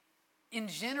In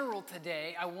general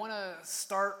today, I want to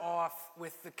start off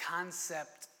with the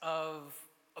concept of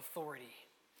authority.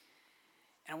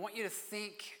 And I want you to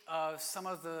think of some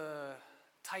of the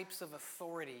types of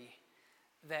authority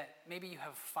that maybe you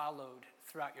have followed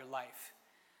throughout your life.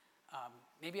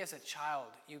 Maybe as a child,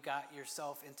 you got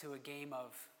yourself into a game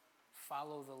of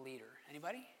follow the leader.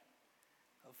 Anybody?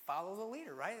 Follow the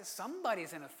leader, right?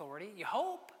 Somebody's in authority, you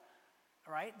hope,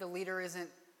 right? The leader isn't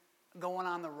going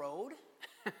on the road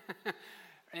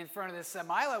in front of the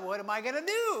semi, like, what am I going to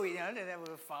do? You know,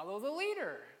 follow the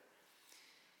leader.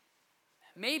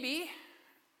 Maybe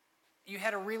you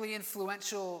had a really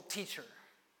influential teacher,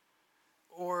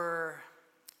 or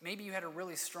maybe you had a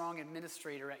really strong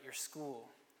administrator at your school,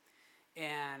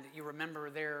 and you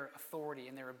remember their authority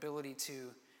and their ability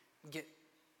to get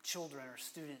children or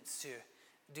students to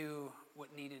do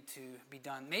what needed to be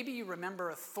done. Maybe you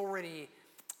remember authority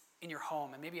in your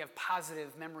home, and maybe you have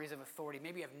positive memories of authority.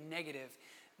 Maybe you have negative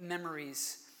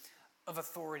memories of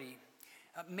authority.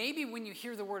 Maybe when you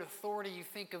hear the word authority, you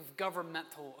think of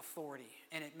governmental authority,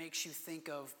 and it makes you think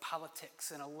of politics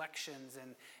and elections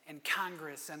and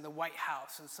Congress and the White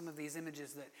House and some of these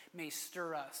images that may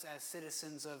stir us as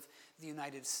citizens of the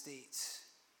United States.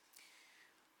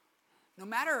 No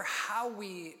matter how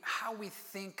we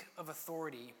think of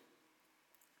authority,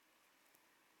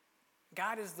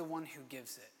 God is the one who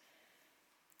gives it.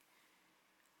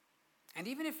 And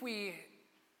even if we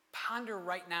ponder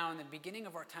right now in the beginning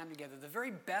of our time together, the very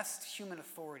best human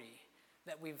authority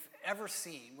that we've ever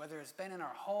seen, whether it's been in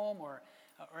our home or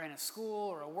in a school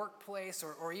or a workplace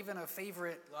or even a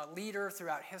favorite leader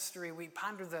throughout history, we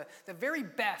ponder the very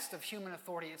best of human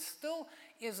authority. It still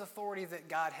is authority that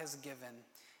God has given,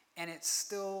 and it's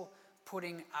still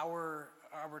putting our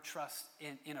trust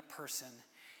in a person.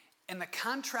 And the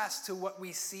contrast to what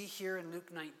we see here in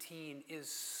Luke 19 is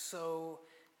so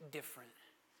different.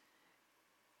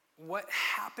 What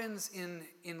happens in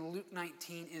Luke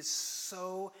 19 is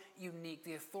so unique.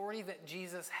 The authority that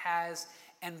Jesus has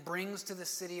and brings to the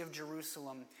city of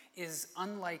Jerusalem is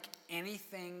unlike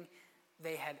anything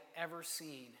they had ever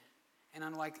seen, and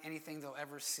unlike anything they'll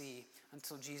ever see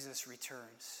until Jesus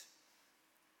returns.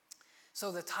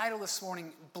 So the title this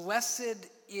morning, Blessed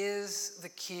is the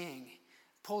King.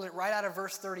 Pulled it right out of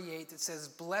verse 38 that says,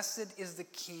 Blessed is the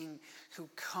King who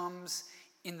comes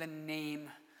in the name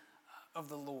of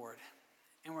the Lord.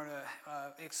 And we're going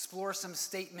to explore some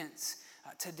statements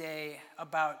today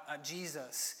about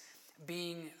Jesus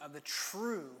being the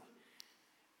true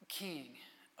King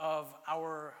of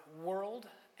our world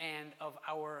and of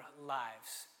our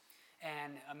lives.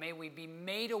 And may we be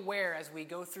made aware as we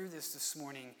go through this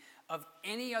morning of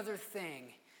any other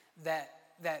thing that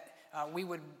we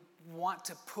would want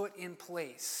to put in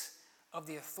place of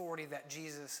the authority that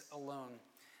Jesus alone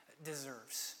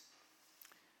deserves.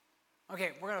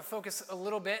 Okay, we're going to focus a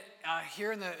little bit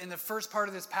here in the first part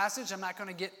of this passage. I'm not going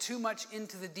to get too much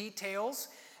into the details.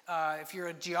 If you're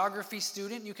a geography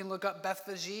student, you can look up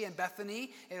Bethphage and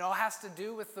Bethany. It all has to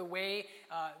do with the way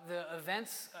the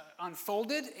events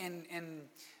unfolded and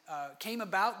came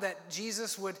about that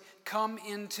Jesus would come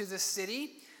into the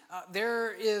city.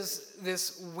 There is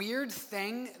this weird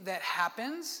thing that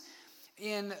happens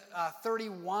in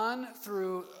 31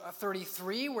 through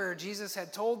 33, where Jesus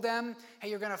had told them,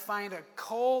 hey, you're going to find a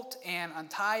colt and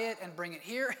untie it and bring it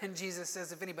here. And Jesus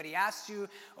says, if anybody asks you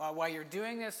why you're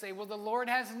doing this, say, well, the Lord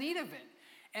has need of it.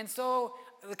 And so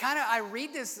I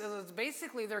read this,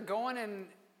 basically they're going and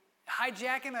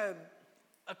hijacking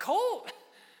a colt.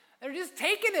 They're just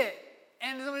taking it.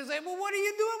 And somebody say, well, what are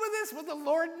you doing with this? Well, the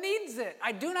Lord needs it.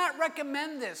 I do not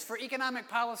recommend this for economic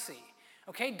policy.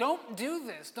 Okay, don't do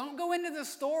this. Don't go into the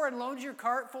store and load your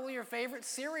cart full of your favorite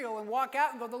cereal and walk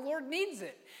out and go, the Lord needs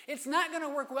it. It's not going to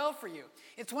work well for you.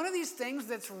 It's one of these things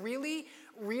that's really,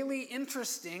 really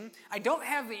interesting. I don't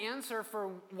have the answer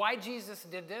for why Jesus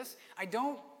did this. I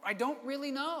don't really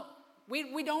know.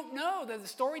 We don't know. The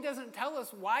story doesn't tell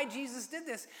us why Jesus did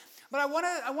this. But I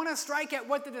want to strike at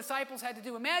what the disciples had to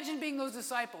do. Imagine being those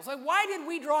disciples. Like, why did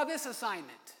we draw this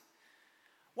assignment?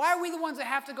 Why are we the ones that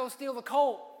have to go steal the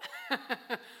colt?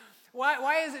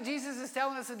 Why is it Jesus is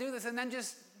telling us to do this and then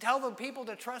just tell the people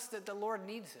to trust that the Lord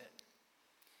needs it?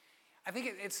 I think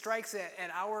it strikes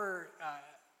at our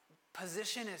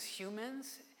position as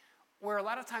humans, where a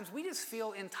lot of times we just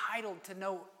feel entitled to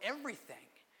know everything.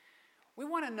 We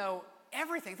want to know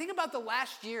everything. Think about the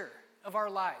last year of our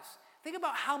lives. Think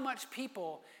about how much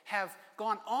people have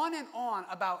gone on and on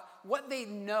about what they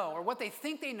know or what they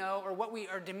think they know or what we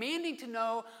are demanding to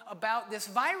know about this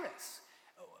virus.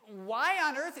 Why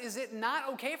on earth is it not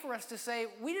okay for us to say,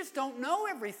 we just don't know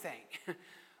everything?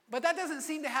 But that doesn't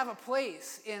seem to have a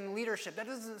place in leadership. That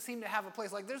doesn't seem to have a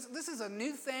place. Like this is a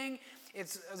new thing.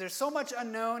 There's so much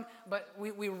unknown, but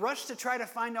we rush to try to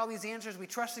find all these answers. We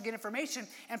trust to get information.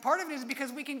 And part of it is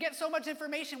because we can get so much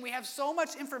information. We have so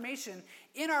much information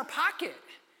in our pocket.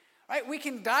 Right? We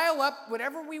can dial up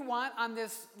whatever we want on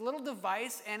this little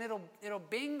device, and it'll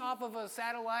bing off of a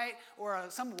satellite or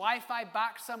some Wi-Fi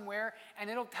box somewhere, and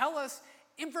it'll tell us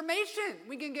information.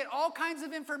 We can get all kinds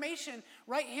of information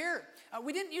right here.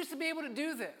 We didn't used to be able to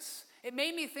do this. It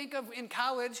made me think of in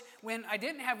college when I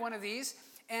didn't have one of these,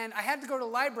 and I had to go to the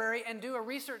library and do a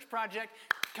research project.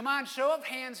 Come on, show of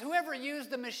hands. Whoever used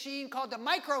the machine called the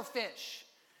microfiche?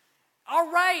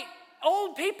 All right,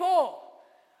 old people.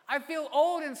 I feel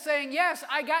old in saying, yes,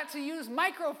 I got to use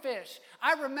microfiche.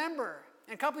 I remember,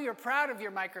 and a couple of you are proud of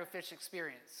your microfiche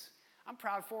experience. I'm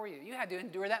proud for you. You had to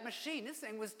endure that machine. This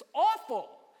thing was awful,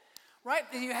 right?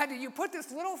 You put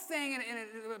this little thing and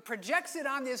it projects it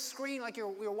on this screen like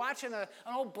you're watching an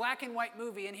old black and white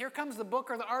movie, and here comes the book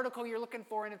or the article you're looking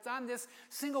for, and it's on this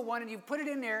single one, and you put it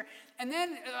in there, and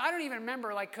then I don't even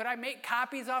remember, like, could I make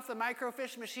copies off the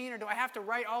microfiche machine, or do I have to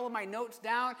write all of my notes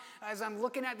down as I'm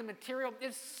looking at the material?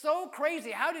 It's so crazy.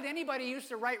 How did anybody used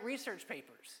to write research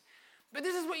papers? But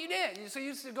this is what you did. So you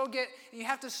used to you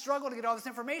have to struggle to get all this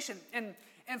information. And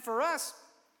for us,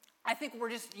 I think we're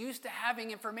just used to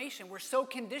having information. We're so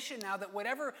conditioned now that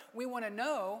whatever we want to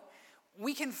know,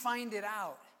 we can find it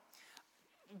out.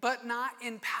 But not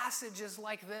in passages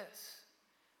like this.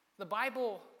 The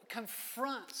Bible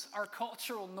confronts our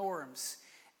cultural norms,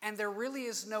 and there really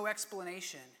is no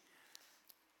explanation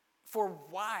for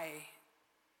why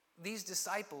these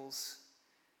disciples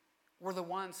were the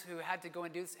ones who had to go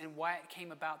and do this and why it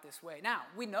came about this way. Now,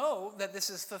 we know that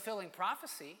this is fulfilling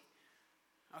prophecy.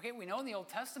 Okay, we know in the Old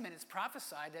Testament it's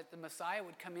prophesied that the Messiah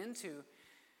would come into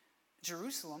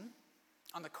Jerusalem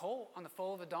on the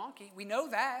foal of a donkey. We know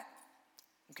that,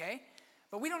 okay?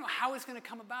 But we don't know how it's going to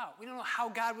come about. We don't know how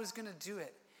God was going to do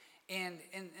it. And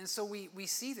so we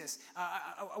see this.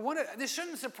 This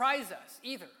shouldn't surprise us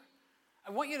either. I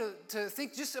want you to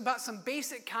think just about some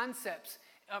basic concepts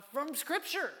from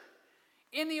Scripture.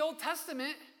 In the Old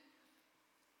Testament,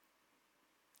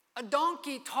 a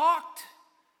donkey talked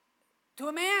to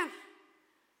a man.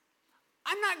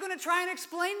 I'm not going to try and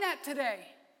explain that today.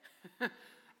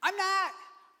 I'm not.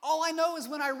 All I know is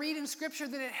when I read in Scripture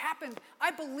that it happened,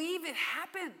 I believe it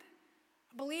happened.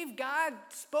 I believe God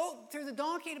spoke through the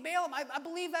donkey to Balaam. I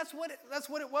believe that's what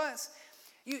it was.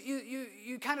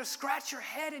 You kind of scratch your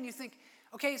head and you think,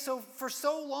 okay, so for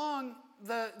so long,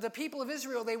 the people of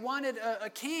Israel, they wanted a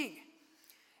king.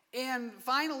 And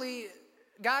finally,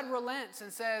 God relents and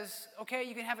says, okay,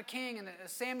 you can have a king. And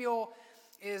Samuel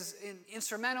is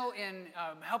instrumental in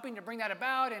helping to bring that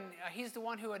about. And he's the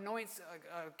one who anoints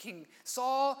King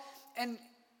Saul. And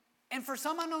for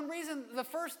some unknown reason, the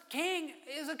first king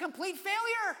is a complete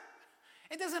failure.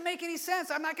 It doesn't make any sense.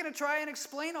 I'm not going to try and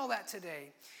explain all that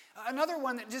today. Another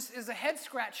one that just is a head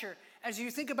scratcher. As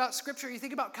you think about Scripture, you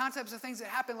think about concepts of things that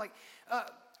happen, like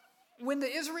when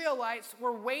the Israelites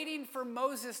were waiting for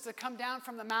Moses to come down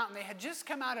from the mountain. They had just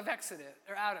come out of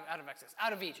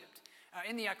Egypt,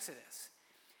 in the Exodus.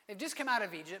 They've just come out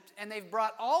of Egypt, and they've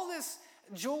brought all this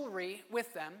jewelry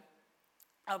with them,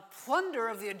 a plunder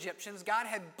of the Egyptians. God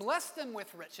had blessed them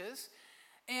with riches,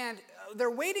 and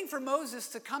they're waiting for Moses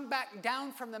to come back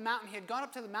down from the mountain. He had gone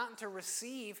up to the mountain to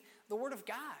receive the word of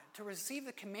God, to receive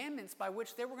the commandments by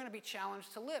which they were going to be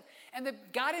challenged to live. And they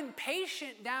got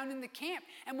impatient down in the camp.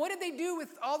 And what did they do with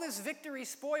all this victory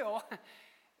spoil?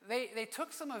 They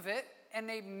took some of it and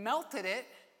they melted it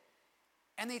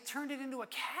and they turned it into a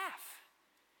calf.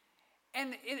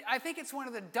 And I think it's one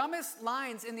of the dumbest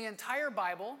lines in the entire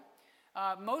Bible.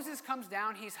 Moses comes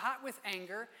down, he's hot with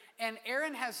anger, and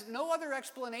Aaron has no other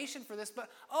explanation for this, but,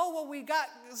 we got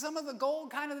some of the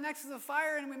gold kind of next to the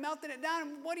fire, and we melted it down,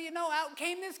 and what do you know, out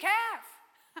came this calf.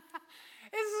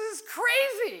 This is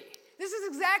crazy. This is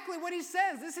exactly what he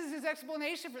says. This is his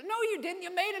explanation for it. No, you didn't.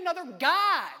 You made another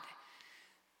god.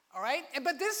 All right?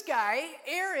 But this guy,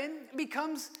 Aaron,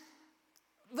 becomes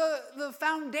the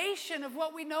foundation of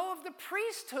what we know of the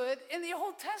priesthood in the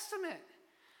Old Testament.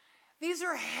 These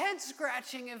are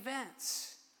head-scratching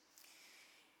events.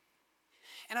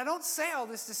 And I don't say all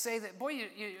this to say that, boy,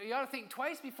 you ought to think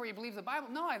twice before you believe the Bible.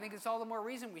 No, I think it's all the more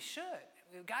reason we should.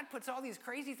 God puts all these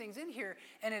crazy things in here,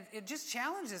 and it just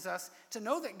challenges us to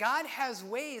know that God has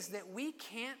ways that we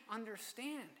can't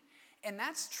understand. And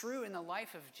that's true in the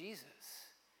life of Jesus.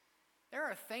 There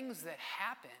are things that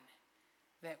happen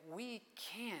that we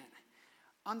can't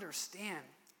understand.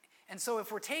 And so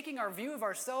if we're taking our view of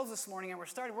ourselves this morning and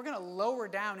we're going to lower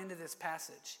down into this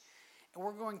passage. And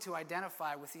we're going to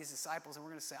identify with these disciples, and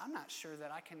we're going to say, I'm not sure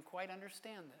that I can quite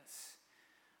understand this.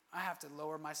 I have to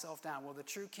lower myself down. Well, the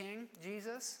true king,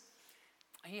 Jesus,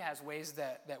 he has ways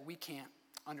that we can't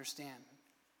understand.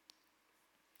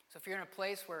 So if you're in a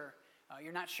place where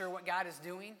you're not sure what God is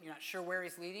doing, you're not sure where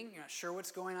he's leading, you're not sure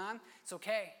what's going on, it's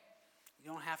okay. You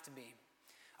don't have to be.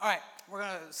 All right, we're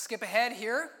going to skip ahead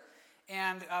here,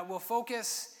 and we'll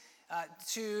focus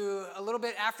to a little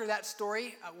bit after that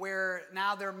story, where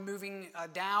now they're moving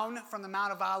down from the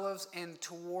Mount of Olives and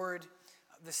toward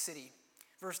the city.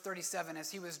 Verse 37, as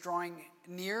he was drawing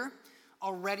near,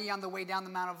 already on the way down the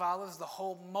Mount of Olives, the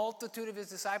whole multitude of his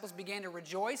disciples began to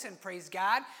rejoice and praise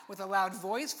God with a loud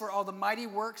voice for all the mighty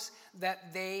works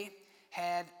that they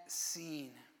had seen.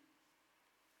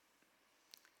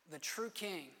 The true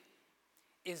king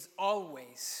is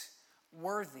always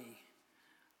worthy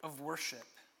of worship.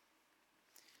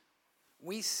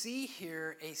 We see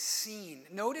here a scene.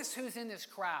 Notice who's in this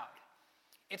crowd.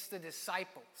 It's the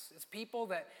disciples. It's people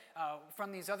that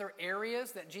from these other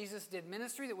areas that Jesus did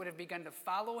ministry that would have begun to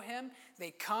follow him.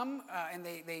 They come and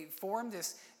they form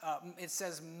this, it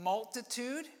says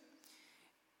multitude,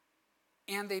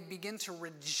 and they begin to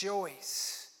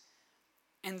rejoice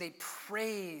and they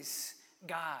praise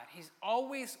God. He's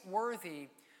always worthy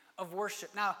of worship.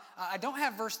 Now, I don't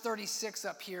have verse 36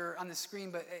 up here on the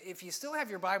screen, but if you still have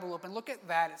your Bible open, look at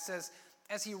that. It says,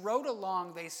 as he rode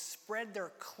along, they spread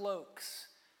their cloaks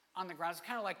on the ground. It's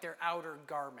kind of like their outer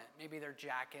garment, maybe their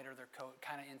jacket or their coat,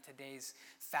 kind of in today's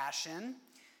fashion.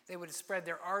 They would spread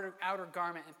their outer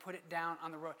garment and put it down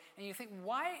on the road. And you think,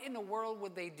 why in the world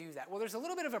would they do that? Well, there's a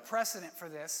little bit of a precedent for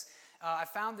this. I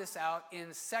found this out in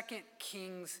 2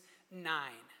 Kings 9.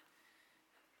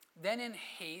 Then in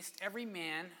haste, every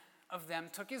man of them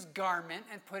took his garment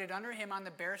and put it under him on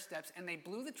the bare steps, and they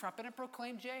blew the trumpet and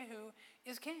proclaimed, Jehu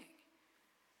is king.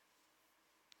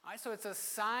 All right, so it's a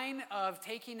sign of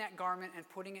taking that garment and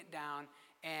putting it down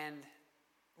and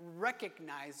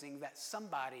recognizing that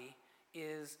somebody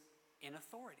is in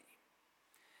authority.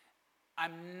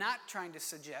 I'm not trying to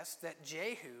suggest that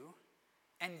Jehu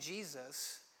and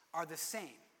Jesus are the same.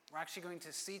 We're actually going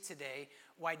to see today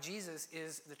why Jesus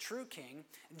is the true king.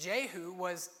 Jehu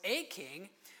was a king,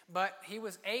 but he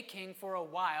was a king for a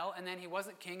while, and then he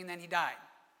wasn't king, and then he died.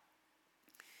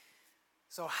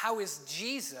 So how is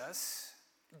Jesus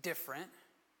different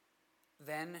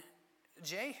than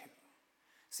Jehu?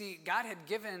 See, God had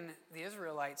given the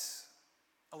Israelites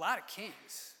a lot of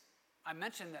kings. I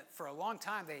mentioned that for a long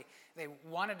time they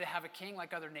wanted to have a king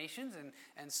like other nations,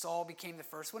 and Saul became the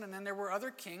first one, and then there were other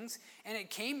kings, and it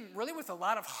came really with a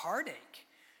lot of heartache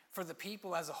for the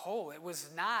people as a whole. It was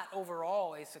not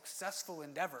overall a successful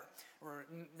endeavor.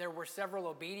 There were several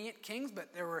obedient kings,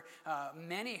 but there were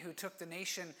many who took the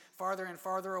nation farther and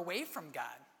farther away from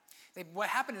God. What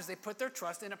happened is they put their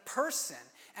trust in a person,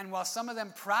 and while some of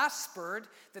them prospered,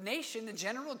 the nation, the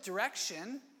general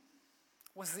direction,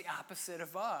 was the opposite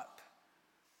of up.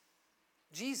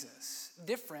 Jesus,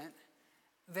 different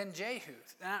than Jehu.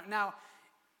 Now,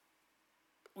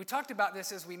 we talked about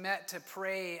this as we met to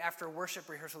pray after worship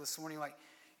rehearsal this morning. Like,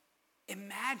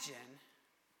 imagine,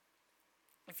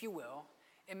 if you will,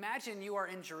 imagine you are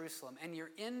in Jerusalem and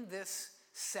you're in this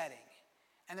setting,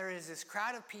 and there is this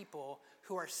crowd of people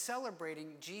who are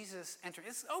celebrating Jesus' entering.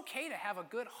 It's okay to have a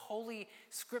good, holy,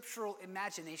 scriptural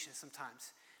imagination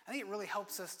sometimes. I think it really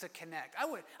helps us to connect.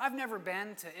 I've never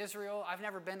been to Israel. I've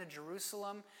never been to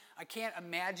Jerusalem. I can't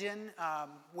imagine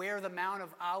where the Mount of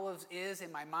Olives is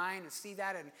in my mind and see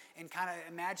that and kind of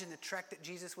imagine the trek that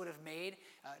Jesus would have made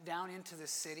down into the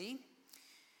city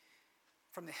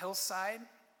from the hillside.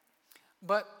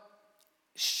 But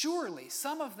surely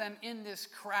some of them in this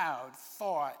crowd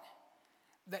thought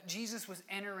that Jesus was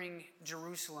entering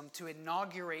Jerusalem to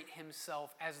inaugurate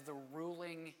himself as the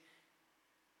ruling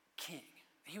king.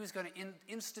 He was going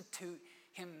to institute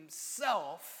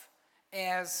himself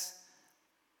as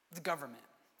the government.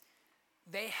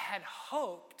 They had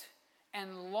hoped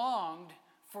and longed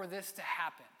for this to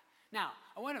happen. Now,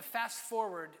 I want to fast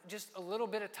forward just a little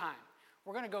bit of time.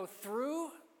 We're going to go through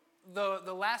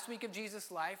the last week of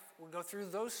Jesus' life. We'll go through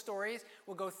those stories.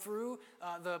 We'll go through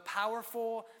the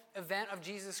powerful event of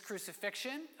Jesus'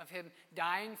 crucifixion, of him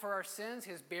dying for our sins,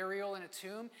 his burial in a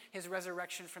tomb, his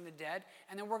resurrection from the dead.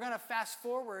 And then we're going to fast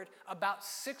forward about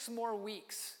 6 more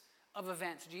weeks of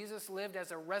events. Jesus lived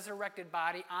as a resurrected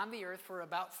body on the earth for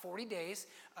about 40 days,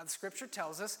 the scripture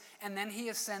tells us, and then he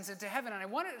ascends into heaven. And I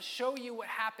wanted to show you what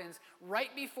happens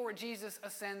right before Jesus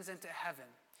ascends into heaven.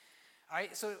 All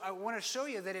right, so I want to show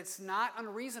you that it's not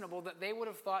unreasonable that they would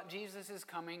have thought Jesus is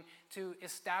coming to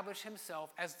establish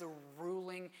himself as the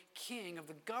ruling king of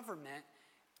the government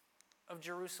of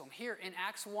Jerusalem. Here in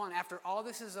Acts 1, after all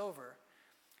this is over,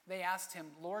 they asked him,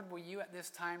 Lord, will you at this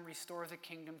time restore the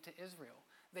kingdom to Israel?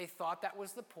 They thought that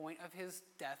was the point of his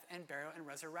death and burial and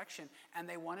resurrection. And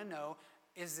they want to know,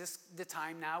 is this the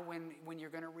time now when you're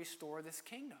going to restore this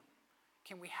kingdom?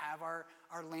 Can we have our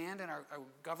land and our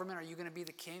government? Are you going to be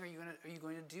the king? Are you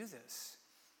going to do this?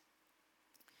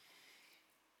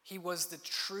 He was the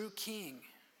true king.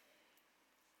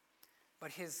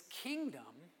 But his kingdom,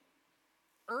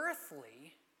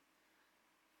 earthly,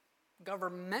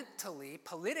 governmentally,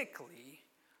 politically,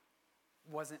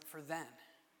 wasn't for then.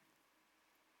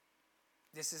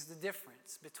 This is the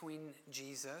difference between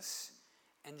Jesus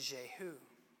and Jehu.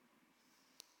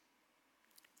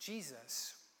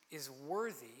 Jesus is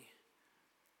worthy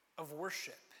of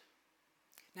worship.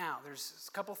 Now, there's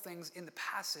a couple things in the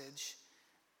passage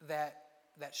that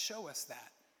show us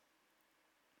that.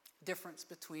 Difference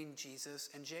between Jesus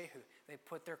and Jehu. They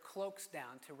put their cloaks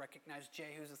down to recognize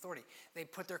Jehu's authority. They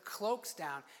put their cloaks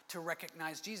down to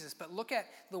recognize Jesus. But look at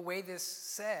the way this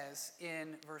says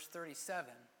in verse 37.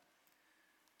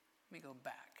 Let me go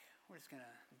back. We're just going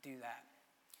to do that.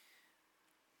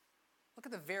 Look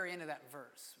at the very end of that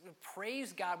verse.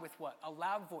 Praise God with what? A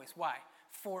loud voice. Why?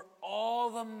 For all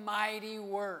the mighty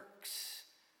works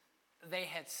they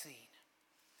had seen.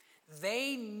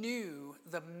 They knew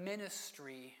the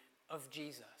ministry of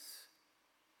Jesus.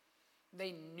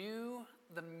 They knew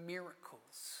the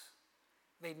miracles.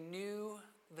 They knew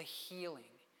the healing.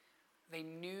 They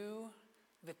knew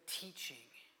the teaching.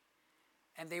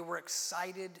 And they were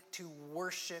excited to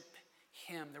worship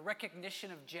him. The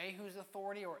recognition of Jehu's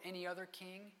authority or any other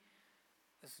king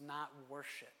is not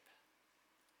worship.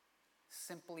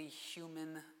 Simply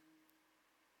human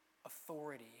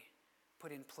authority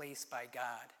put in place by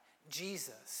God.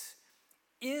 Jesus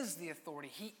is the authority.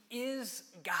 He is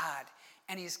God.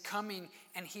 And he's coming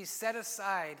and he's set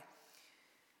aside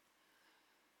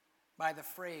by the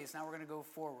phrase. Now we're going to go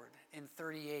forward in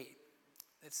 38.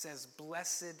 It says,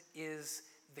 blessed is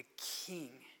the King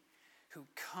who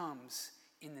comes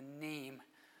in the name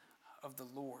of the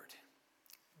Lord.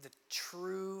 The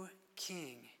true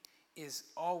King is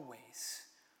always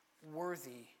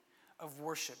worthy of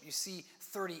worship. You see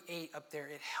 38 up there.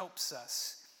 It helps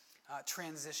us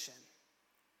transition.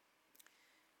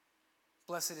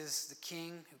 Blessed is the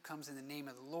King who comes in the name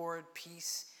of the Lord.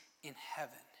 Peace in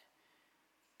heaven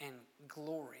and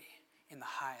glory in the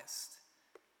highest.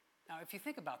 Now, if you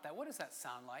think about that, what does that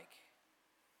sound like?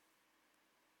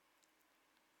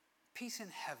 Peace in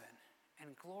heaven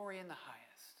and glory in the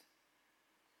highest.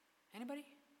 Anybody?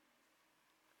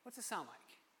 What's it sound like?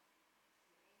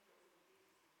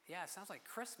 Yeah, it sounds like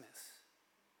Christmas,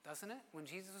 doesn't it? When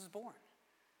Jesus was born.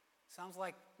 Sounds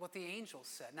like what the angels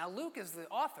said. Now, Luke is the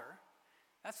author.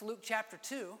 That's Luke chapter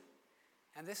 2.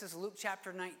 And this is Luke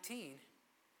chapter 19.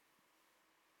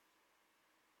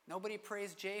 Nobody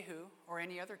praised Jehu or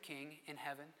any other king in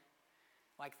heaven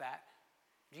like that.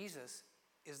 Jesus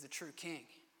is the true king,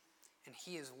 and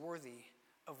he is worthy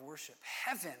of worship.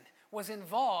 Heaven was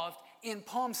involved in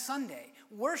Palm Sunday.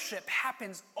 Worship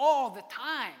happens all the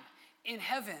time in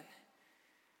heaven.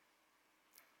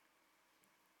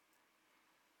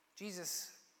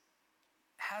 Jesus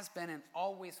has been and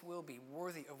always will be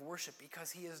worthy of worship because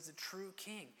he is the true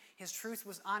king. His truth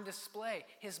was on display,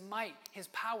 his might, his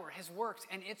power, his works,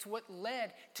 and it's what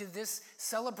led to this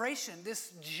celebration,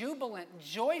 this jubilant,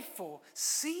 joyful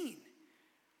scene.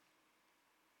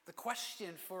 The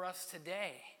question for us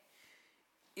today,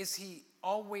 is he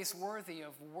always worthy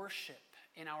of worship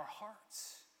in our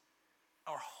hearts,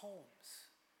 our homes,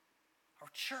 our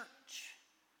church,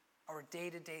 our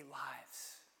day-to-day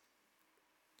lives?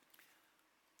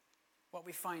 What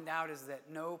we find out is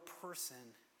that no person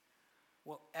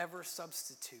will ever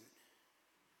substitute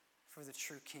for the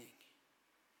true king.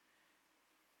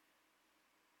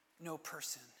 No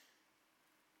person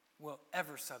will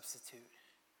ever substitute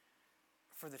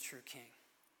for the true king.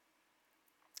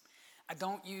 I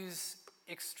don't use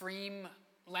extreme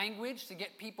language to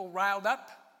get people riled up.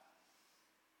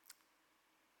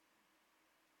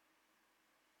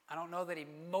 I don't know that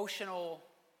emotional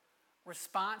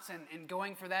response and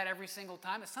going for that every single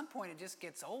time. At some point, it just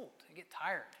gets old. You get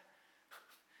tired.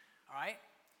 All right?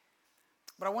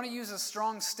 But I want to use a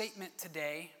strong statement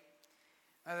today.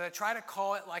 I try to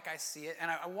call it like I see it.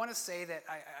 And I want to say that,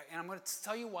 and I'm going to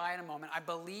tell you why in a moment. I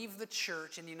believe the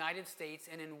church in the United States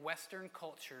and in Western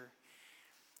culture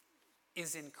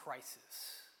is in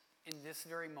crisis in this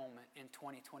very moment in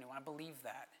 2021. I believe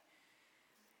that.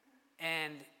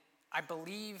 And I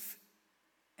believe...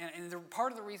 And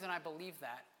part of the reason I believe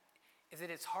that is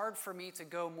that it's hard for me to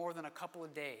go more than a couple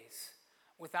of days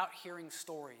without hearing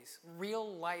stories,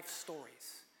 real life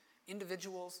stories.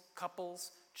 Individuals,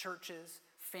 couples, churches,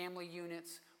 family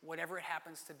units, whatever it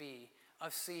happens to be,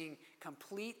 of seeing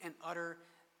complete and utter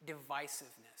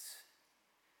divisiveness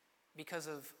because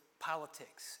of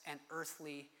politics and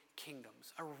earthly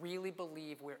kingdoms. I really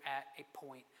believe we're at a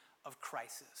point of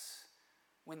crisis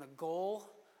when the goal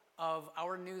of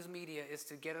our news media is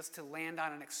to get us to land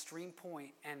on an extreme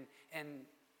point and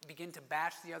begin to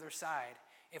bash the other side.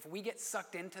 If we get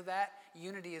sucked into that,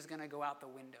 unity is going to go out the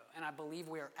window. And I believe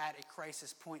we are at a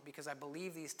crisis point because I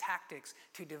believe these tactics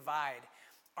to divide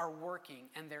are working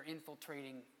and they're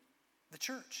infiltrating the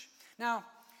church. Now,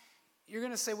 you're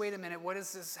going to say, wait a minute, what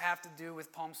does this have to do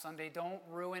with Palm Sunday? Don't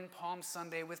ruin Palm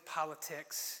Sunday with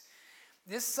politics.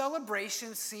 This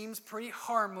celebration seems pretty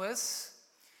harmless.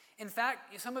 In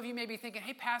fact, some of you may be thinking,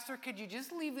 hey, Pastor, could you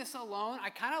just leave this alone? I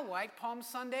kind of like Palm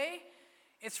Sunday.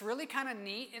 It's really kind of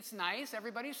neat. It's nice.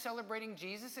 Everybody's celebrating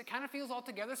Jesus. It kind of feels all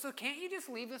together. So can't you just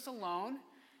leave this alone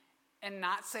and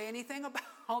not say anything about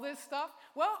all this stuff?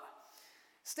 Well,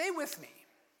 stay with me.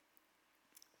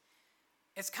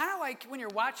 It's kind of like when you're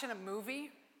watching a movie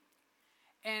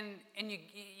and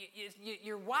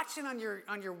you're watching on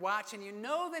your watch and you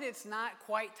know that it's not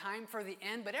quite time for the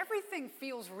end, but everything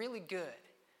feels really good.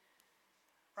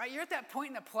 Right? You're at that point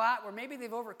in the plot where maybe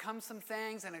they've overcome some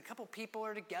things and a couple people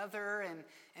are together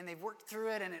and they've worked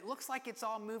through it and it looks like it's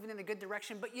all moving in a good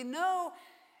direction. But you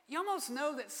almost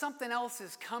know that something else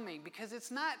is coming because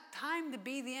it's not time to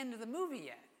be the end of the movie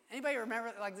yet. Anybody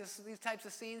remember like these types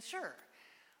of scenes? Sure.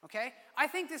 Okay? I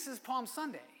think this is Palm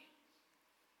Sunday.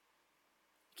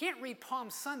 You can't read Palm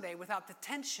Sunday without the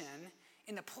tension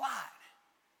in the plot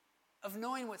of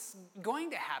knowing what's going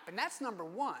to happen. That's number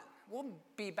one. We'll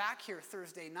be back here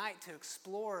Thursday night to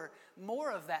explore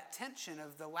more of that tension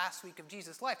of the last week of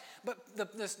Jesus' life. But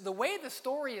the way the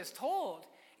story is told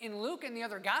in Luke and the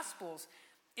other Gospels,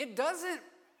 it doesn't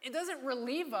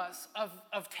relieve us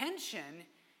of tension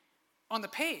on the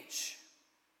page.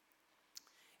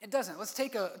 It doesn't. Let's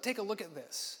take a look at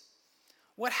this.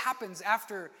 What happens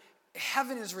after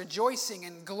heaven is rejoicing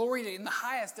and glory in the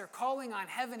highest? They're calling on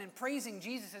heaven and praising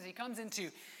Jesus as he comes into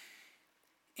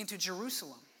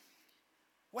Jerusalem.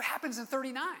 What happens in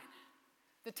 39?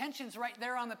 The tension's right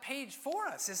there on the page for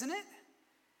us, isn't it?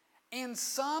 And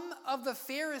some of the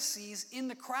Pharisees in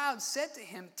the crowd said to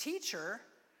him, "Teacher,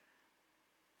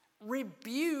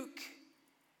 rebuke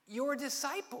your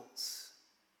disciples."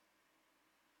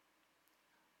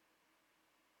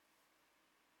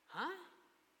 Huh?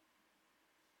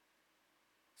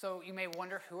 So you may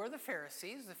wonder, who are the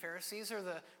Pharisees? The Pharisees are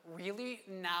the really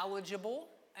knowledgeable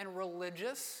and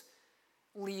religious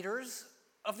leaders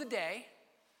of the day,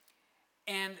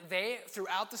 and they,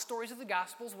 throughout the stories of the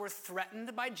Gospels, were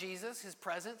threatened by Jesus, his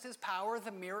presence, his power,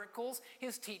 the miracles,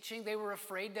 his teaching. They were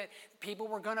afraid that people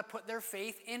were going to put their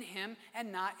faith in him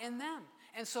and not in them.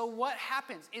 And so what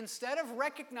happens? Instead of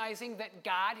recognizing that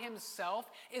God himself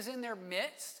is in their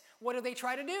midst, what do they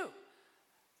try to do?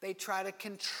 They try to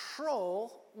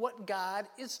control what God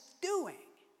is doing.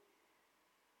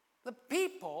 The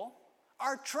people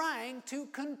are trying to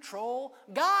control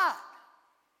God.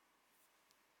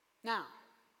 Now,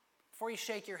 before you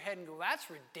shake your head and go, that's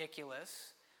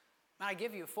ridiculous, I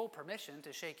give you full permission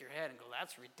to shake your head and go,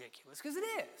 that's ridiculous, because it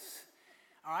is.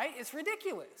 All right? It's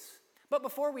ridiculous. But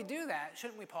before we do that,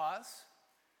 shouldn't we pause?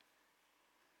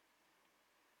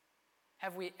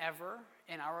 Have we ever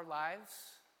in our lives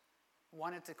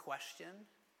wanted to question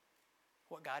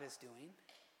what God is doing?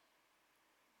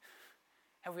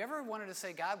 Have we ever wanted to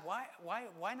say, God,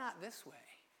 why not this way?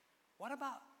 What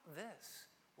about this?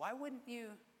 Why wouldn't you?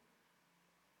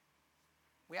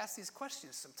 We ask these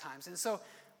questions sometimes. And so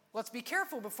let's be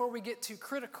careful before we get too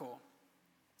critical.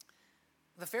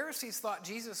 The Pharisees thought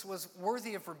Jesus was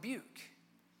worthy of rebuke.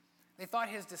 They thought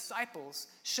his disciples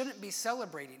shouldn't be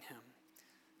celebrating him.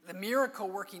 The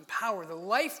miracle-working power, the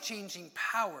life-changing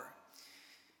power.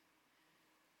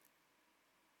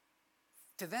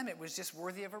 To them, it was just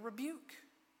worthy of a rebuke.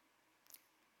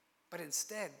 But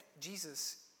instead,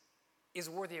 Jesus is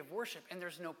worthy of worship, and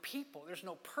there's no people, there's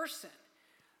no person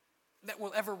that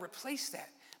will ever replace that.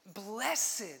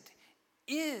 Blessed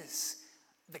is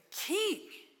the King.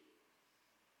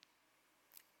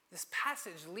 This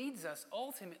passage leads us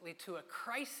ultimately to a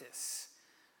crisis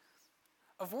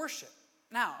of worship.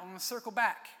 Now, I want to circle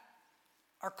back.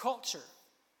 Our culture,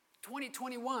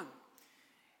 2021,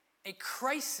 a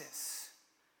crisis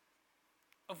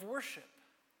of worship.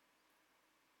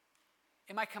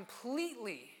 Am I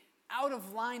completely out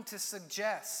of line to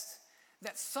suggest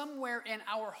that somewhere in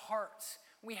our hearts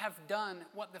we have done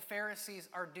what the Pharisees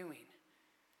are doing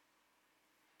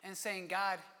and saying,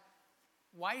 God,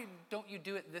 why don't you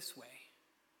do it this way?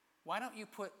 Why don't you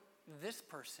put this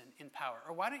person in power?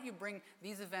 Or why don't you bring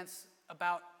these events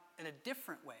about in a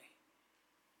different way?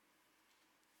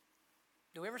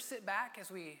 Do we ever sit back as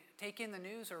we take in the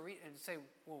news or read and say,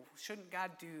 well, shouldn't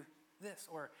God do this?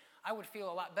 Or I would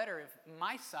feel a lot better if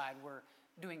my side were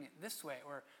doing it this way,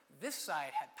 or this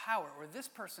side had power, or this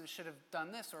person should have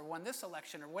done this or won this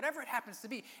election, or whatever it happens to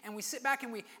be. And we sit back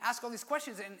and we ask all these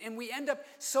questions, and we end up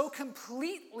so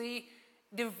completely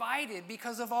divided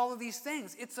because of all of these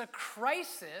things. It's a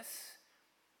crisis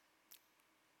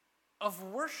of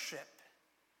worship.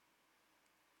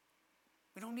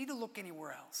 We don't need to look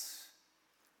anywhere else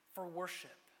for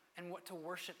worship and what to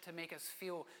worship to make us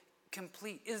feel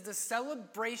complete. Is the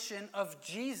celebration of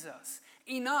Jesus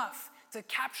enough to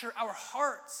capture our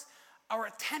hearts, our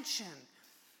attention,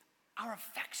 our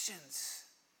affections?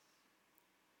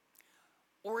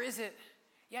 Or is it,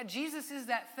 yeah, Jesus is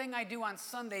that thing I do on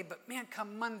Sunday, but man,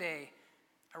 come Monday,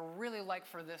 I really like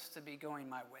for this to be going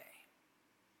my way.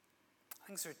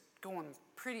 Things are going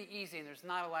pretty easy and there's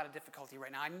not a lot of difficulty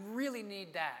right now. I really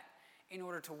need that in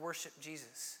order to worship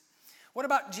Jesus. What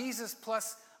about Jesus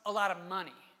plus a lot of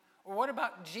money? Or what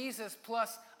about Jesus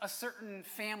plus a certain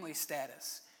family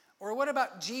status? Or what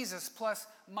about Jesus plus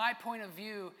my point of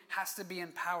view has to be in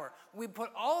power? We put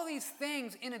all these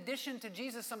things in addition to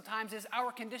Jesus sometimes as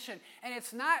our condition. And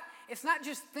it's not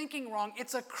just thinking wrong,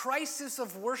 it's a crisis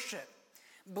of worship.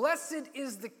 Blessed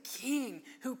is the King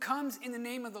who comes in the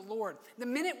name of the Lord. The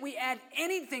minute we add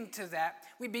anything to that,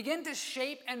 we begin to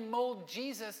shape and mold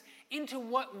Jesus into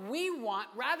what we want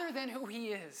rather than who he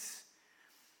is.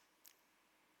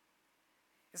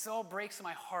 This all breaks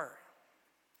my heart.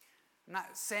 I'm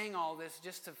not saying all this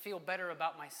just to feel better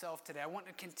about myself today. I want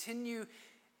to continue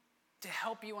to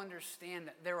help you understand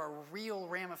that there are real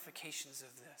ramifications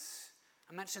of this.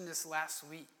 I mentioned this last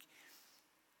week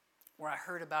where I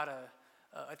heard about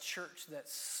a church that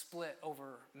split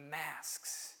over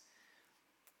masks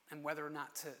and whether or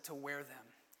not to wear them.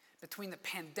 Between the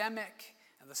pandemic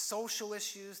and the social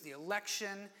issues, the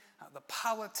election, the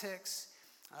politics,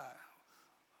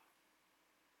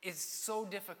 it's so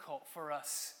difficult for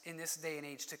us in this day and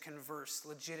age to converse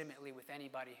legitimately with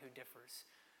anybody who differs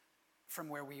from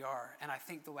where we are. And I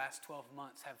think the last 12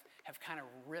 months have kind of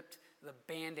ripped the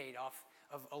Band-Aid off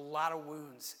of a lot of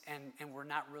wounds, and we're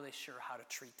not really sure how to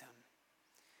treat them.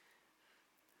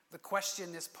 The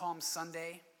question this Palm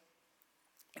Sunday,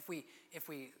 if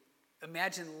we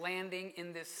imagine landing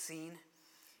in this scene,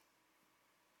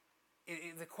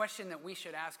 the question that we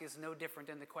should ask is no different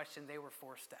than the question they were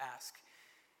forced to ask.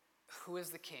 Who is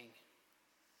the King?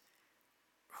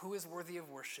 Who is worthy of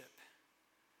worship?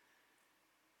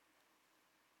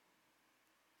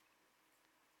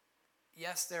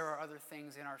 Yes, there are other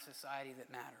things in our society that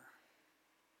matter.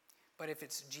 But if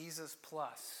it's Jesus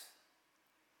plus,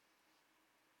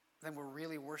 then we're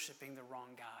really worshiping the wrong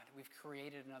God. We've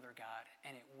created another God,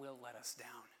 and it will let us down.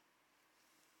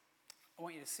 I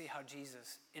want you to see how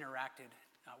Jesus interacted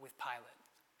with Pilate.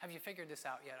 Have you figured this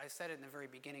out yet? I said it in the very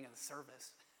beginning of the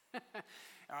service.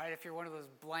 All right, if you're one of those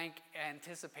blank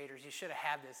anticipators, you should have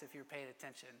had this if you were paying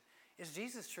attention. Is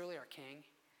Jesus truly our King?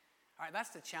 All right, that's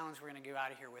the challenge we're going to go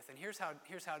out of here with. And here's how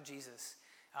Jesus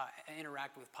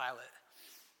interacted with Pilate.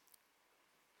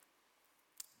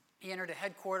 He entered a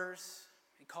headquarters.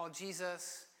 He called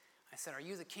Jesus. I said, "Are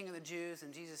you the King of the Jews?"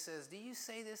 And Jesus says, "Do you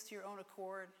say this to your own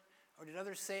accord? Or did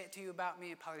others say it to you about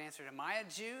me?" And Pilate answered, "Am I a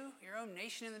Jew? Your own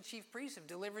nation and the chief priests have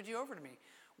delivered you over to me.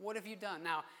 What have you done?"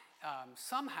 Now,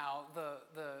 somehow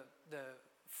the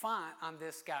font on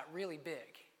this got really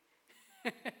big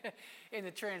in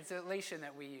the translation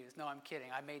that we use. No, I'm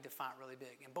kidding. I made the font really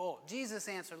big and bold. Jesus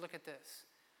answered, look at this.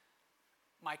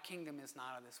 "My kingdom is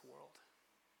not of this world."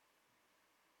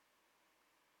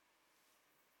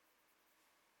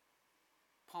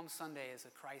 Palm Sunday is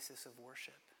a crisis of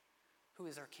worship. Who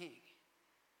is our King?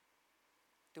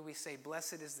 Do we say,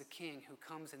 "Blessed is the King who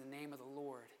comes in the name of the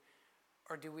Lord"?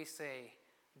 Or do we say,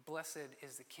 "Blessed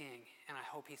is the King, and I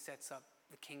hope he sets up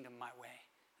the kingdom my way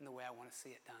and the way I want to see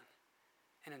it done"?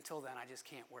 And until then, I just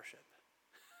can't worship.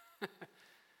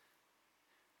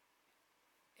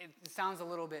 It sounds a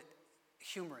little bit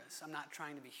humorous. I'm not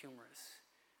trying to be humorous,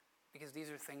 because these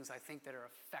are things I think that are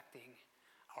affecting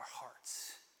our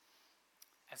hearts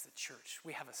as the church.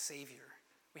 We have a Savior.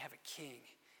 We have a King.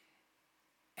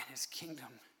 And his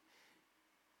kingdom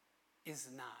is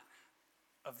not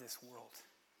of this world.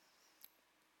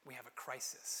 We have a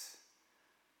crisis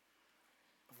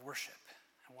of worship.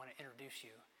 I want to introduce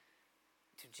you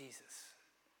to Jesus,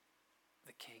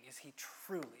 the King. Is he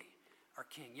truly our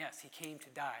King? Yes, he came to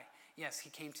die. Yes, he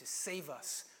came to save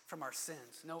us from our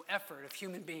sins. No effort of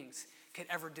human beings could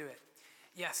ever do it.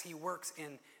 Yes, he works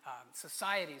in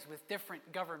societies with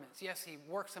different governments. Yes, he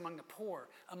works among the poor,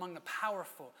 among the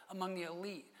powerful, among the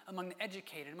elite, among the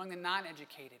educated, among the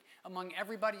non-educated, among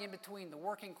everybody in between, the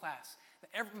working class,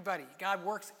 everybody. God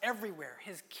works everywhere.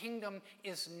 His kingdom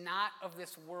is not of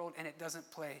this world, and it doesn't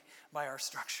play by our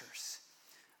structures.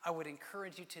 I would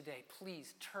encourage you today,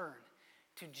 please turn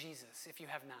to Jesus if you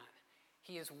have not.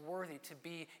 He is worthy to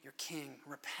be your king.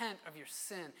 Repent of your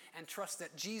sin and trust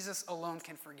that Jesus alone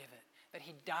can forgive it, that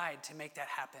he died to make that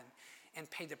happen and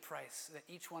paid the price that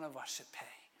each one of us should pay.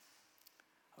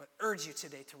 I would urge you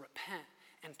today to repent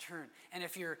and turn. And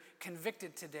if you're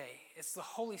convicted today, it's the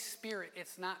Holy Spirit,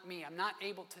 it's not me. I'm not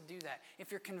able to do that.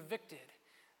 If you're convicted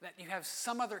that you have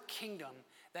some other kingdom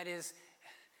that is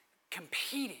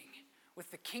competing with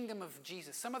the kingdom of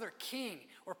Jesus, some other king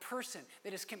or person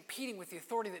that is competing with the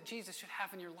authority that Jesus should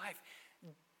have in your life,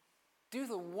 do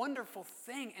the wonderful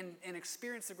thing and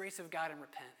experience the grace of God and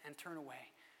repent and turn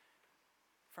away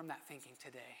from that thinking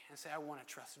today and say, I want to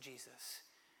trust Jesus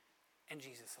and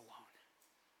Jesus alone.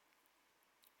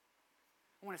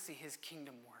 I want to see his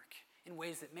kingdom work in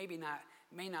ways that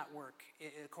may not work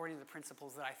according to the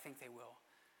principles that I think they will.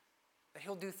 That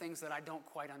he'll do things that I don't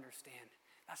quite understand.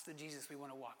 That's the Jesus we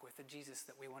want to walk with, the Jesus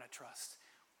that we want to trust.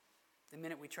 The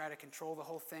minute we try to control the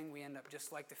whole thing, we end up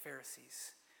just like the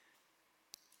Pharisees.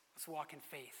 Let's walk in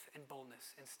faith and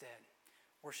boldness instead,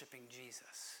 worshiping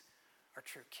Jesus, our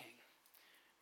true King.